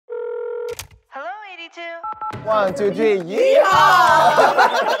ready to? 1, 2, 3, yeehaw!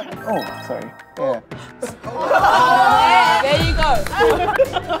 Oh, sorry. Yeah. There you go.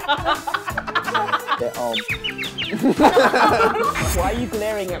 They're all. Why are you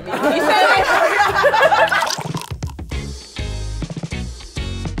glaring at me? You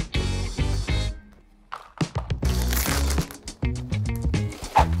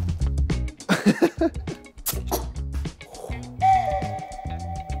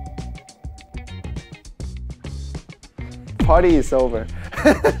Party is over.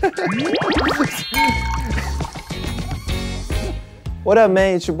 What up,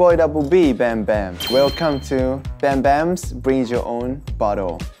 man? It's your boy Double B, Bam Bam. Welcome to Bam Bam's Bring Your Own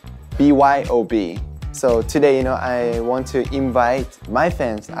Bottle, BYOB. So today, I want to invite my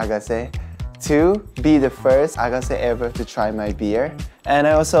fans, Ahgase, to be the first Ahgase ever to try my beer. And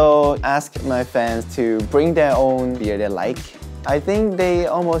I also ask my fans to bring their own beer they like. I think they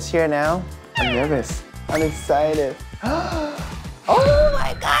almost here now. I'm nervous. I'm excited. Oh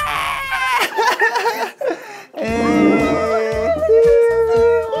my god!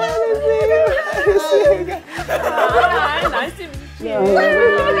 Nice to meet you.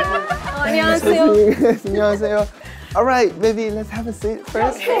 안녕하세요. All right, baby, let's have a seat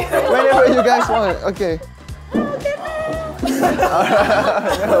first. Whenever you guys want. Okay.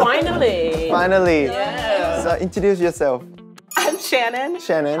 Finally. Finally. Yeah. So introduce yourself. I'm Shannon.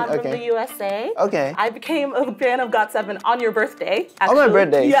 Shannon, I'm okay. from the USA. Okay. I became a fan of GOT7 on your birthday. Actually. On my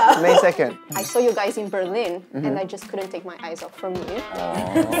birthday, Yeah. May 2nd. I saw you guys in Berlin, and I just couldn't take my eyes off from you.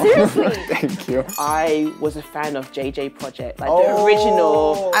 Seriously. Thank you. I was a fan of JJ Project, like the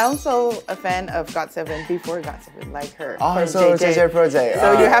original. I'm also a fan of GOT7 before GOT7, like her. Oh, so JJ Project.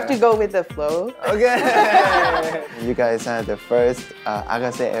 So you have to go with the flow. Okay. You guys are the first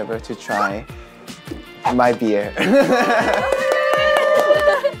Ahgase ever to try my beer.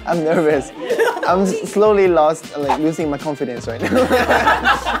 I'm nervous. I'm slowly losing my confidence right now.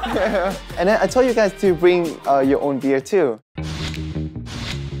 And then I told you guys to bring your own beer too.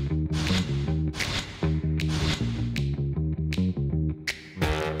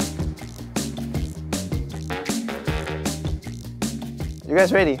 You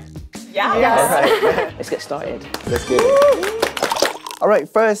guys ready? Yeah. Yes. All right. Let's get started. Let's get it. All right,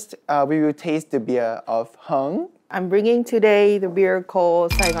 first we will taste the beer of Hung. I'm bringing today the beer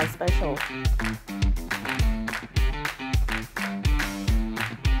called Saigon Special.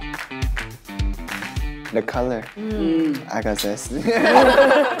 The color. Ahgase.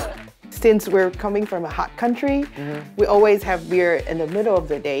 Since we're coming from a hot country, we always have beer in the middle of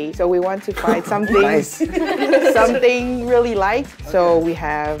the day. So we want to find something, Nice. something really light. So we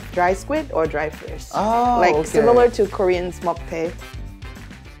have dry squid or dry fish. Oh, like okay. similar to Korean smoktae.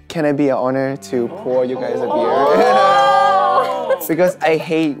 Can I be an honor to pour you guys a beer? Because I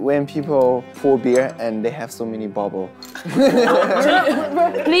hate when people pour beer and they have so many bubbles.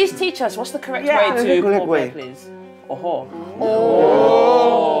 Please teach us, what's the correct way to Correct pour way. beer, please? Oh.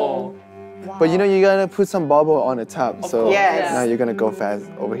 But you gotta put some bubble on the top. So Yes. now you're gonna go fast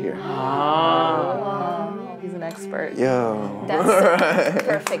over here. He's an expert. Yo. That's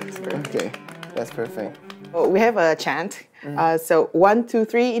perfect. Okay, that's perfect. Oh, we have a chant. So 1, 2,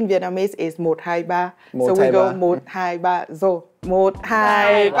 3 in Vietnamese is 1, 2, 3. So we go 1, 2, 3, zo. 1, 2,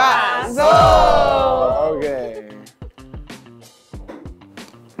 3, zo. Okay.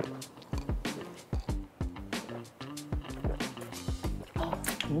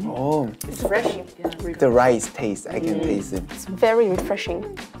 Oh, It's fresh. the rice taste, I can taste it. It's very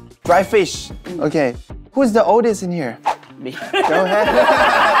refreshing. Dry fish. Okay. Who's the oldest in here? Me. Go ahead.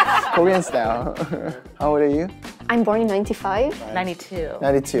 Korean style. How old are you? I'm born in 95. 92.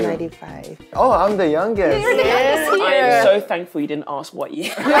 92. 95. Oh, I'm the youngest. I am so thankful you didn't ask what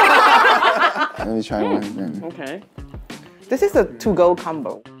year. Let me try one then. Okay. This is a to-go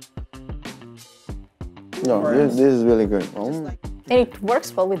combo. No, this is really good. Oh. And it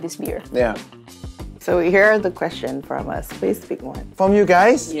works well with this beer. Yeah. So here are the questions from us. Please pick one. From you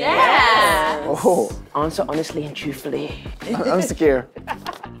guys? Yeah. Oh, Answer honestly and truthfully. I'm scared.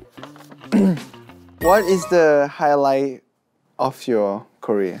 What is the highlight of your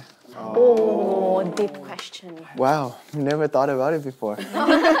career? Oh, deep question. Wow, never thought about it before.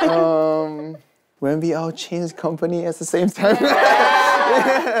 When we all changed company at the same time.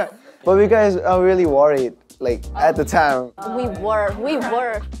 Yeah. But we guys are really worried, at the time. We were.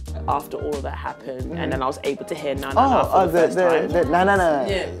 After all of that happened, and then I was able to hear Na Na Na for the first time. Na Na Na.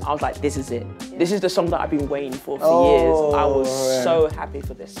 Yeah. I was like, this is it. This is the song that I've been waiting for years. I was so happy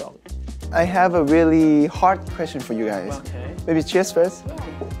for this song. I have a really hard question for you guys. Okay. Maybe cheers first.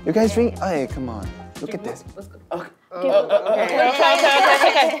 You guys drink? Hey, come on. Look at this. Okay.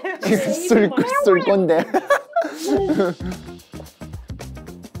 술 건데.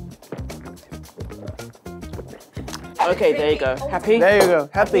 Okay, there you go. Happy? There you go.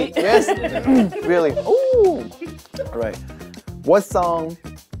 Happy. Yes. Really. Ooh. All right. What song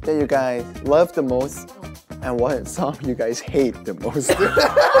that you guys love the most, and what song you guys hate the most?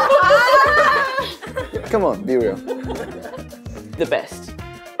 Come on, be real. The best.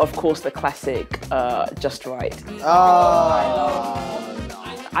 Of course, the classic, Just Right.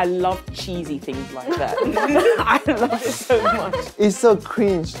 I love cheesy things like that. I love it so much. It's so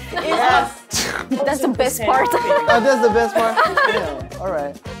cringe. That's the best part. That's the best part. Yeah. All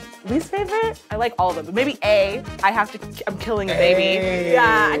right. Least favorite? I like all of them, but maybe A. I'm killing a baby.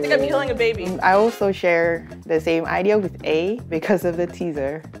 Yeah, I think I'm killing a baby. I also share the same idea with A because of the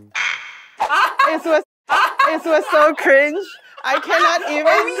teaser. It was so cringe. I cannot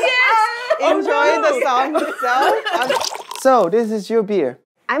even enjoy the song itself. So this is your beer.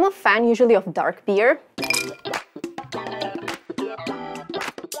 I'm a fan usually of dark beer.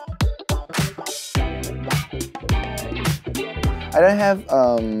 I don't have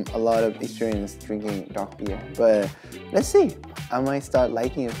a lot of experience drinking dark beer, but let's see. I might start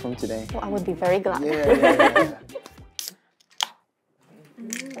liking it from today. Well, I would be very glad. Yeah.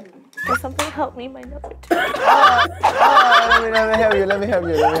 Can something help me? My nose. Let me help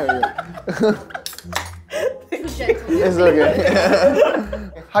you. It's okay.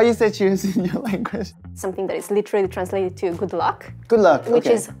 How you say cheers in your language? Something that is literally translated to good luck. Good luck. Which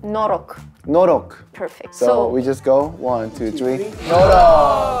okay. is norok. Norok. Perfect. So we just go 1, 2, 3.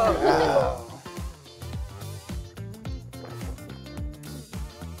 Norok.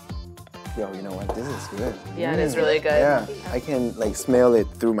 Yo, you know what? This is good. Yeah, it is really good. Yeah, I can like smell it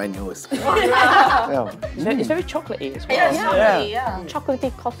through my nose. Yeah. It's very chocolatey as well. Yeah.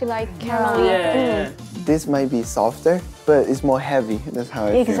 Chocolatey, coffee-like, caramel. Yeah. This might be softer, but it's more heavy. That's how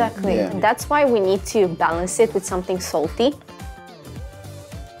I feel. Exactly. Yeah. That's why we need to balance it with something salty.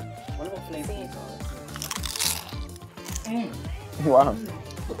 Wow.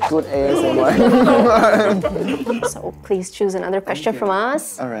 Good ASMR. So please choose another question from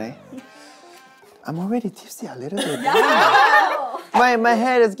us. All right. I'm already tipsy a little bit. My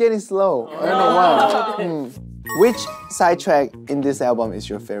head is getting slow. I don't know why. Which sidetrack in this album is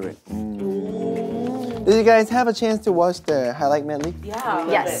your favorite? Did you guys have a chance to watch the highlight medley? Yeah.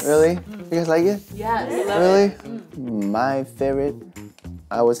 Yes. Really? You guys like it? Yes. Really? My favorite,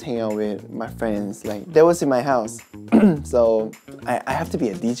 I was hanging out with my friends, like they was in my house. So I have to be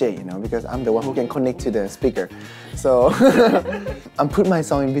a DJ, you know, because I'm the one who can connect to the speaker. So I'm putting my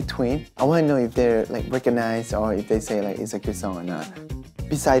song in between. I want to know if they're like recognized or if they say like it's a good song or not.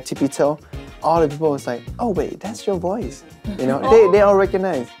 Besides Tipito, all the people was like, oh wait, that's your voice. You know, they all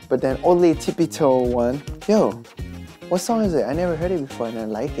recognize. But then only Tipito one, yo, what song is it? I never heard it before and I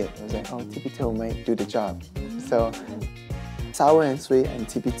like it. I was like, oh, Tipito might do the job. So Sour&Sweet and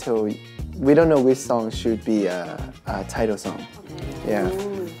Tipito, we don't know which song should be a title song. Yeah.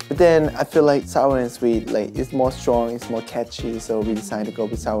 But then I feel like Sour&Sweet, like it's more strong, it's more catchy, so we decided to go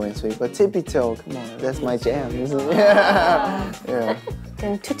with Sour&Sweet. But Tipito, come on, that's my jam, isn't it? Yeah.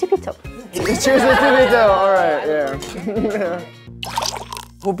 Then to Tipito. Choose a Tipito, all right, yeah.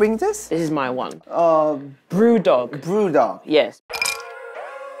 Who brings this? This is my one. Brewdog. Brewdog. Yes.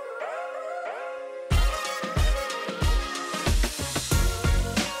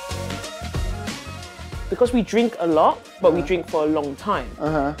 Because we drink a lot, but we drink for a long time.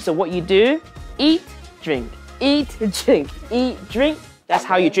 So what you do, eat, drink, eat, drink, eat, drink. That's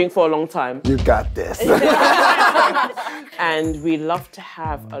how you drink for a long time. You got this. And we love to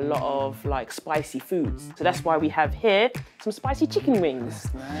have a lot of like spicy foods. So that's why we have here some spicy chicken wings.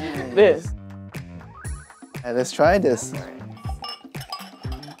 Nice. This. And let's try this.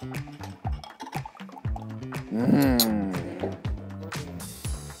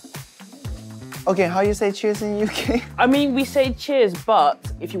 Okay, how you say cheers in UK? I mean, we say cheers, but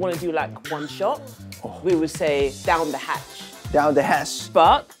if you want to do like one shot, we would say down the hatch. Down the hatch.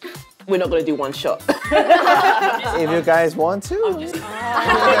 But we're not going to do one shot. If you guys want to.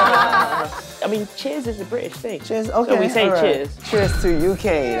 I mean, cheers is a British thing. Cheers, okay. So we say right. cheers. Cheers to UK.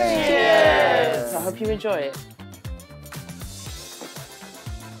 Then. Cheers. I hope you enjoy it.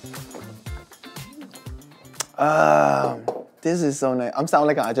 This is so nice. I'm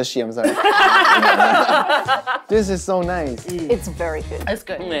sounding like an ajashi, I'm sorry. This is so nice. It's very good. It's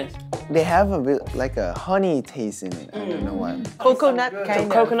good. Yes. They have a bit like a honey taste in it. I don't know why. Coconut kind Some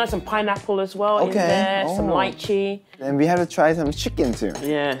of. coconut, some pineapple as well in there, some Oh. lychee. And we have to try some chicken too.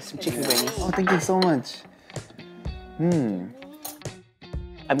 Yeah, some chicken wings. Oh, thank you so much.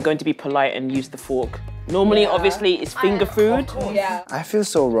 I'm going to be polite and use the fork Normally, obviously, it's finger food. Yeah. I feel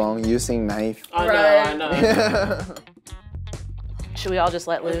so wrong using knife. I know. Should we all just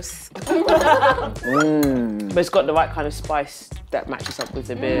let loose? But it's got the right kind of spice that matches up with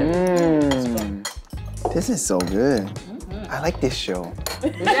the beer. This is so good. I like this show.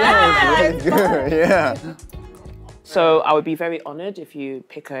 It's good, yeah. So I would be very honored if you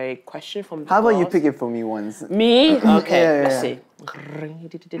pick a question from the How about you class. pick it for me once? Me? Okay, Yeah, let's yeah. see.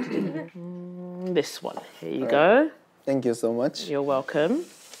 This one. Here you go. Thank you so much. You're welcome.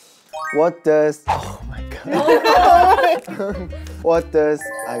 What does... Oh my God. What does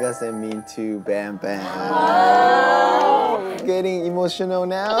Ahgase mean to Bam Bam? Getting emotional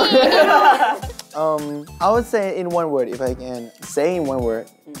now. I would say in one word, if I can say in one word,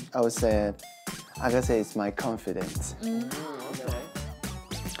 I would say Ahgase is my confidence.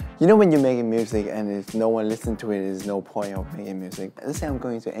 You know when you're making music and if no one listens to it, there's no point of making music. Let's say I'm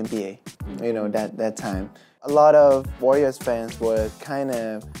going to NBA, you know, that time. A lot of Warriors fans were kind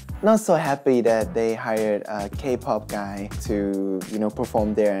of not so happy that they hired a K-pop guy to, you know,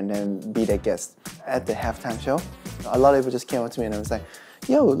 perform there and then be the guest at the halftime show. A lot of people just came up to me and I was like,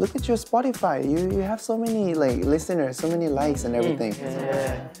 yo, look at your Spotify. You have so many like listeners, so many likes and everything.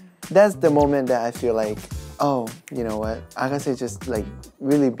 That's the moment that I feel like, oh, you know what? Ahgase just like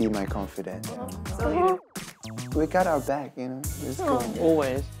really be my confidence. We got our back, you know. It's cool.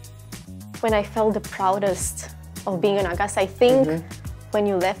 Always. When I felt the proudest of being an Ahgase, I think when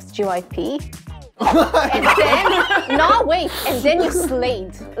you left GYP. And then, no wait, and then you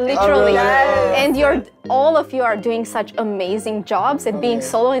slayed, literally. And all of you are doing such amazing jobs at being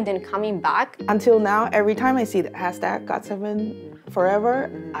solo and then coming back. Until now, every time I see the hashtag #GOT7 forever,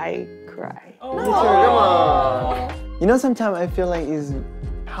 I cry. You know, sometimes I feel like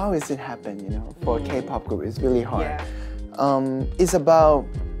how is it happen, you know, for a K-pop group, it's really hard. It's about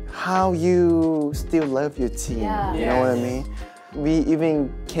how you still love your team, you know what I mean? We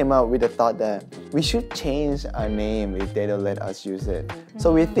even came out with the thought that we should change our name if they don't let us use it.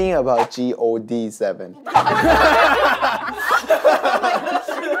 So we think about GOD7.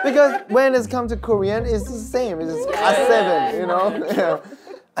 Because when it's come to Korean, it's the same, it's just A7, you know?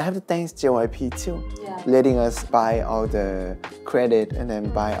 I have to thank JYP too, letting us buy all the credit and then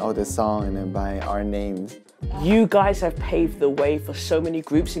buy all the song and then buy our names. You guys have paved the way for so many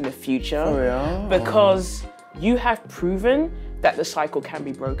groups in the future because you have proven that the cycle can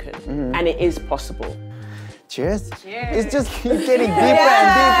be broken and it is possible. Cheers. It's just keep getting deeper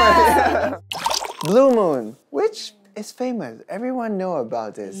and deeper. Blue Moon, which is famous. Everyone know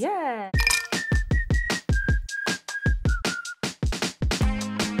about this. Yeah.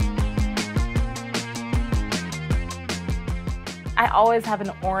 I always have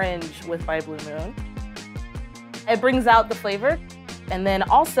an orange with my Blue Moon. It brings out the flavor. And then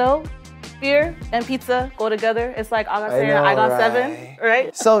also, beer and pizza go together. It's like Ahgase and I got 7,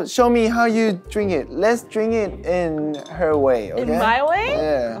 right? So show me how you drink it. Let's drink it in her way, okay? In my way?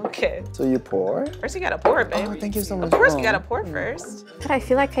 Yeah. Okay. So you pour? First you gotta pour it, baby. Oh, thank you so much. Of course you gotta pour first. But I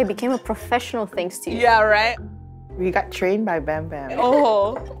feel like I became a professional thanks to you. Yeah, right? We got trained by BamBam.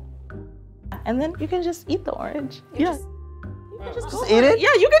 Oh. And then you can just eat the orange. Yeah. Just eat it?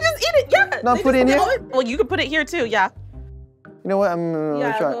 Yeah, you can just eat it. Yeah. Not put it in here? Well, you can put it here too, yeah. You know what? I'm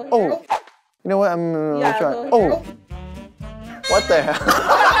gonna try. go Oh. here. You know what? I'm gonna try. go Oh. here. What the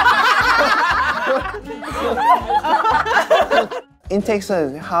hell? In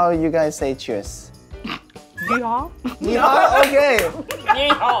Texas, how you guys say cheers? Yeehaw. Yeehaw? Okay.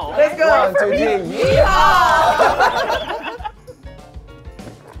 Yeehaw. Let's go. 1, 2, 3. Yeehaw!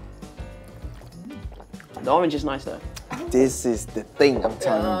 The orange is nice though. This is the thing I'm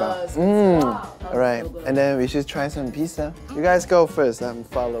talking about. All right, and then we should try some pizza. You guys go first. I'm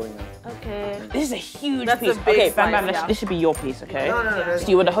following up. Okay. This is a huge That's a piece. big Okay, Bam slice, Bam, yeah. this should be your piece, okay? No. So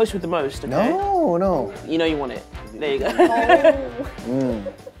you were the host with the most, okay? No. You know you want it. There you go.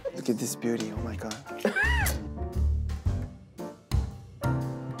 Look at this beauty. Oh my god.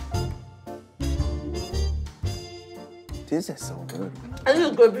 This is so good. This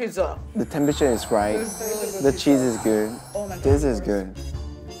is good pizza. The temperature is right. The cheese is good. Oh my God. This is good.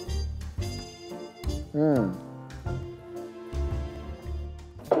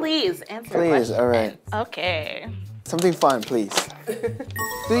 Please answer Please, questions. all right. Okay. Something fun, please.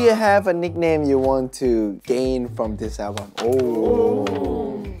 Do you have a nickname you want to gain from this album?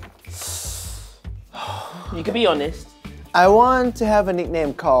 Oh. You can be honest. I want to have a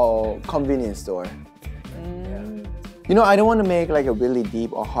nickname called Convenience Store. You know, I don't want to make like a really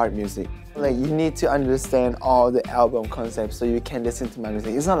deep or hard music. Like you need to understand all the album concepts so you can listen to my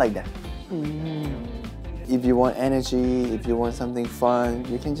music. It's not like that. If you want energy, if you want something fun,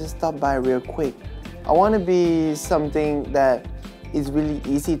 you can just stop by real quick I want to be something that is really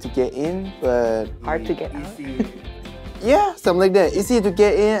easy to get in, but hard to get out. Yeah, something like that. Easy to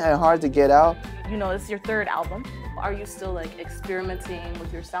get in and hard to get out. You know, it's your third album. Are you still like experimenting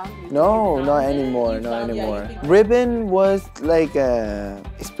with your sound? No, not anymore, not anymore. Ribbon was like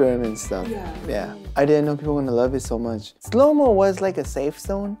experiment stuff. Yeah. I didn't know people were gonna love it so much. Slow-mo was like a safe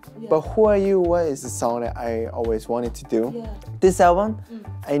zone, but Who Are You was a song that I always wanted to do. This album,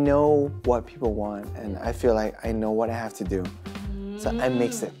 I know what people want and I feel like I know what I have to do. So I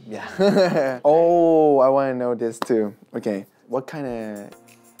mix it, yeah. Oh, I wanna know this too. Okay, what kind of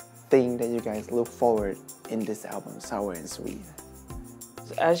thing that you guys look forward in this album, Sour and Sweet?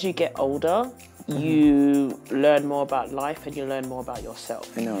 As you get older, you learn more about life and you learn more about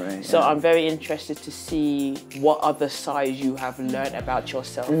yourself. I know, right? So I'm very interested to see what other sides you have learned about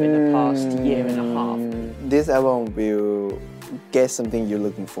yourself in the past year and a half. This album will get something you're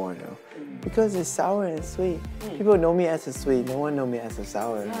looking for though. Because it's sour and sweet. People know me as a sweet, no one know me as a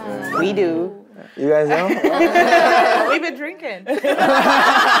sour. Yeah. We do. You guys know? We've been drinking.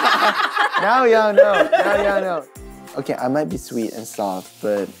 Now y'all know. Now y'all know. Okay, I might be sweet and soft,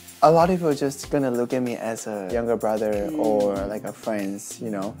 but a lot of people are just gonna look at me as a younger brother or like a friend, you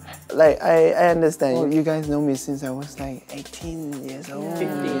know. Like, I understand. You guys know me since I was like 18 years old.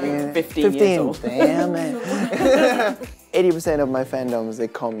 15 years old. Damn, man. 80% of my fandoms, they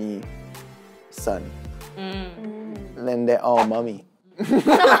call me son. Then they're all mommy.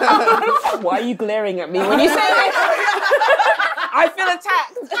 Why are you glaring at me when you say this? I feel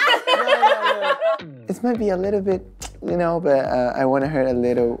attacked. It might be a little bit, you know, but I want to hear a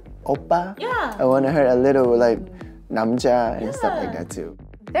little oppa. Yeah. I want to hear a little like namja and stuff like that too.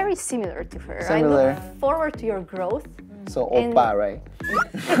 Very similar to her. Similar. I look forward to your growth. So oppa, right?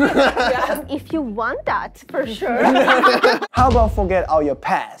 If you want that, for sure. How about forget all your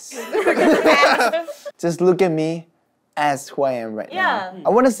past? Just look at me as who I am right now. I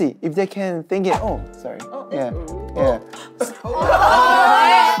want to see if they can think it. Oh, sorry. Yeah. Yeah.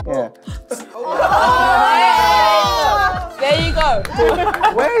 Yeah. There you go.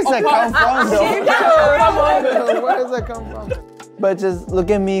 Where does that come from, though? Where does that come from? But just look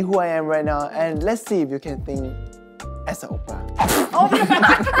at me, who I am right now, and let's see if you can think as an oppa.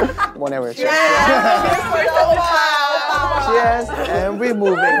 Whatever. Cheers. Cheers, and we're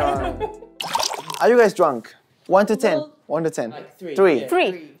moving on. Are you guys drunk? 1 to 10. 1 to 10. Like 3. 3. Yeah.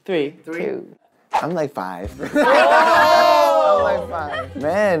 3. 2. I'm like 5. I'm like 5.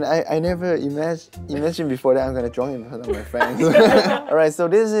 Man, I never imagined before that I'm gonna drunk in front of my friends. All right, so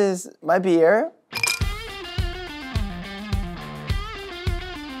this is my beer.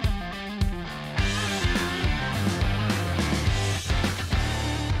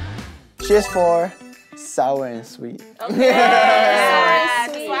 Cheers for sour and sweet. Okay.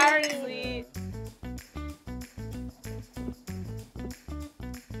 Sour and Sour-and-Sweet.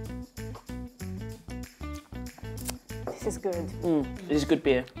 This is good. This is good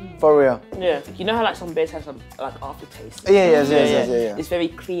beer. For real. Yeah. You know how like some beers have some like aftertaste? Yeah. It's very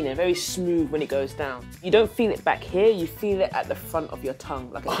clean and very smooth when it goes down. You don't feel it back here, you feel it at the front of your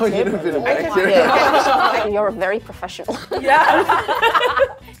tongue. Like a Oh, you don't feel it back here? Yeah. You're very professional.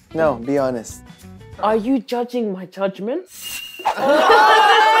 No, be honest. Are you judging my judgment?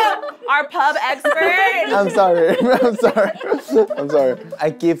 Our pub expert. I'm sorry. I'm sorry. I'm sorry. I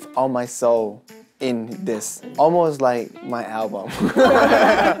give all my soul in this, almost like my album.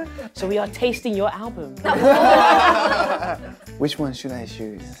 So we are tasting your album. Which one should I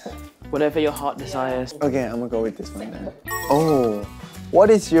choose? Whatever your heart desires. Okay, I'm gonna go with this one then. Oh, what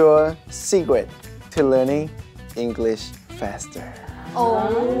is your secret to learning English faster?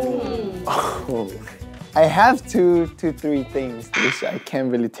 Oh. I have two, three things which I can't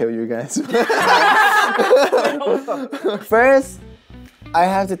really tell you guys. First, I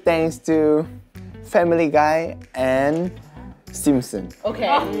have to thanks to Family Guy and Simpson.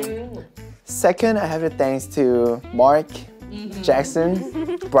 Okay. Second, I have to thanks to Mark,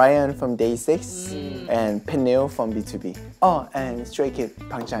 Jackson, Brian from Day 6, and Peniel from B2B. Oh, and Stray Kid,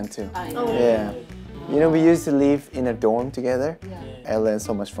 Pang Chan too. Yeah. You know, we used to live in a dorm together. I learned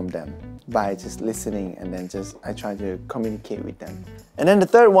so much from them by just listening and then I try to communicate with them. And then the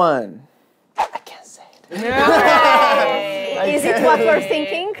third one, I can't say it. Is it what we're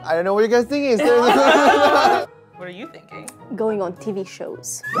thinking? I don't know what you guys thinking. What are you thinking? Going on TV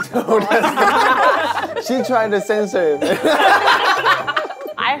shows. She tried to censor it.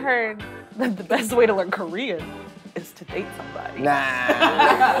 I heard that the best way to learn Korean is to date somebody.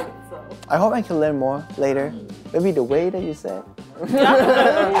 Nah. I hope I can learn more later. Maybe the way that you said.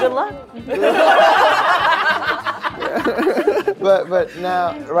 Good luck. but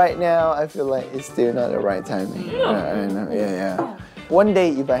now, right now, I feel like it's still not the right timing. Yeah. One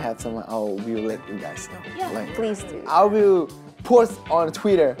day, if I have someone, I will let you guys know. Yeah, like, please do. I will post on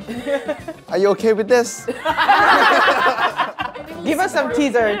Twitter. Are you okay with this? Give us some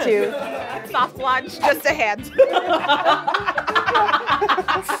teaser too. Soft launch, just a hand.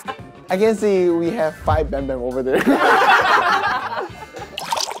 I can see we have 5 BamBam over there.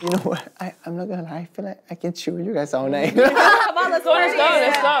 You know what? I'm not gonna lie. I feel like I can chill with you guys all night. Come on, let's go.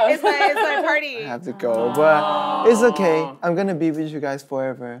 Let's go. It's my party. I have to go, but it's okay. I'm gonna be with you guys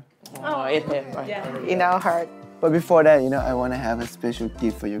forever. In our heart. But before that, I want to have a special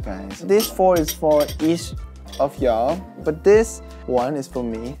gift for you guys. This 4 is for each of y'all, but this one is for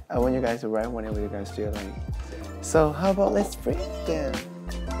me. I want you guys to write whenever you guys feel like. So how about let's break them?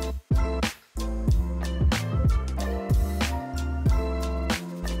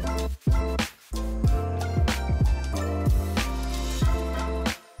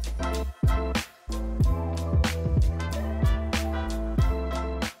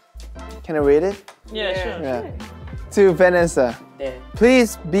 Can I read it? Yeah, sure. Yeah. To Vanessa,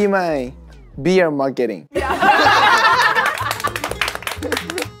 please be my beer marketing.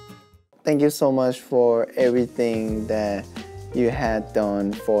 Thank you so much for everything that you had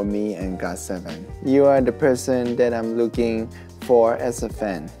done for me and GOT7. You are the person that I'm looking for as a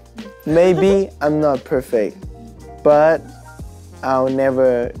fan. Maybe I'm not perfect, but I'll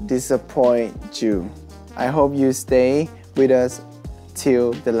never disappoint you. I hope you stay with us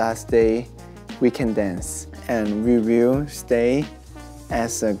till the last day we can dance, and we will stay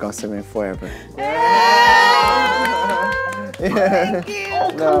as a GOT7 forever. Thank you.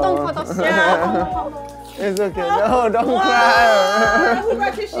 No. It's okay. No, don't cry. Who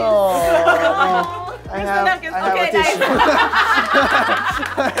brought tissue? I have a tissue.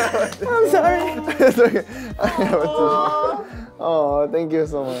 I'm sorry. It's okay. I have a tissue. Oh, thank you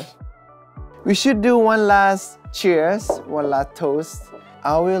so much. We should do one last cheers, one last toast.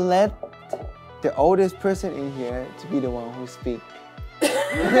 I will let the oldest person in here to be the one who speaks.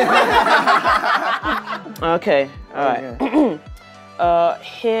 Okay, all right.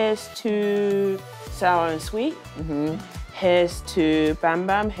 Here's to Sour&Sweet. Here's to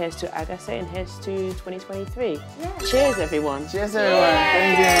BamBam. Here's to Ahgase, and here's to 2023. Yeah. Cheers, everyone. Cheers, everyone.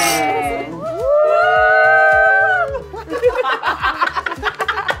 Thank you.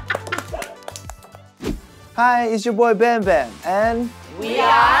 Hi, it's your boy BamBam, and We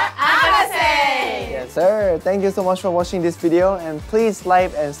are Ahgase. yes, sir. Thank you so much for watching this video, and please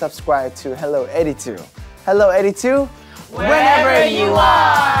like and subscribe to Hello 82. Hello 82, Wherever you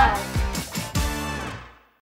are.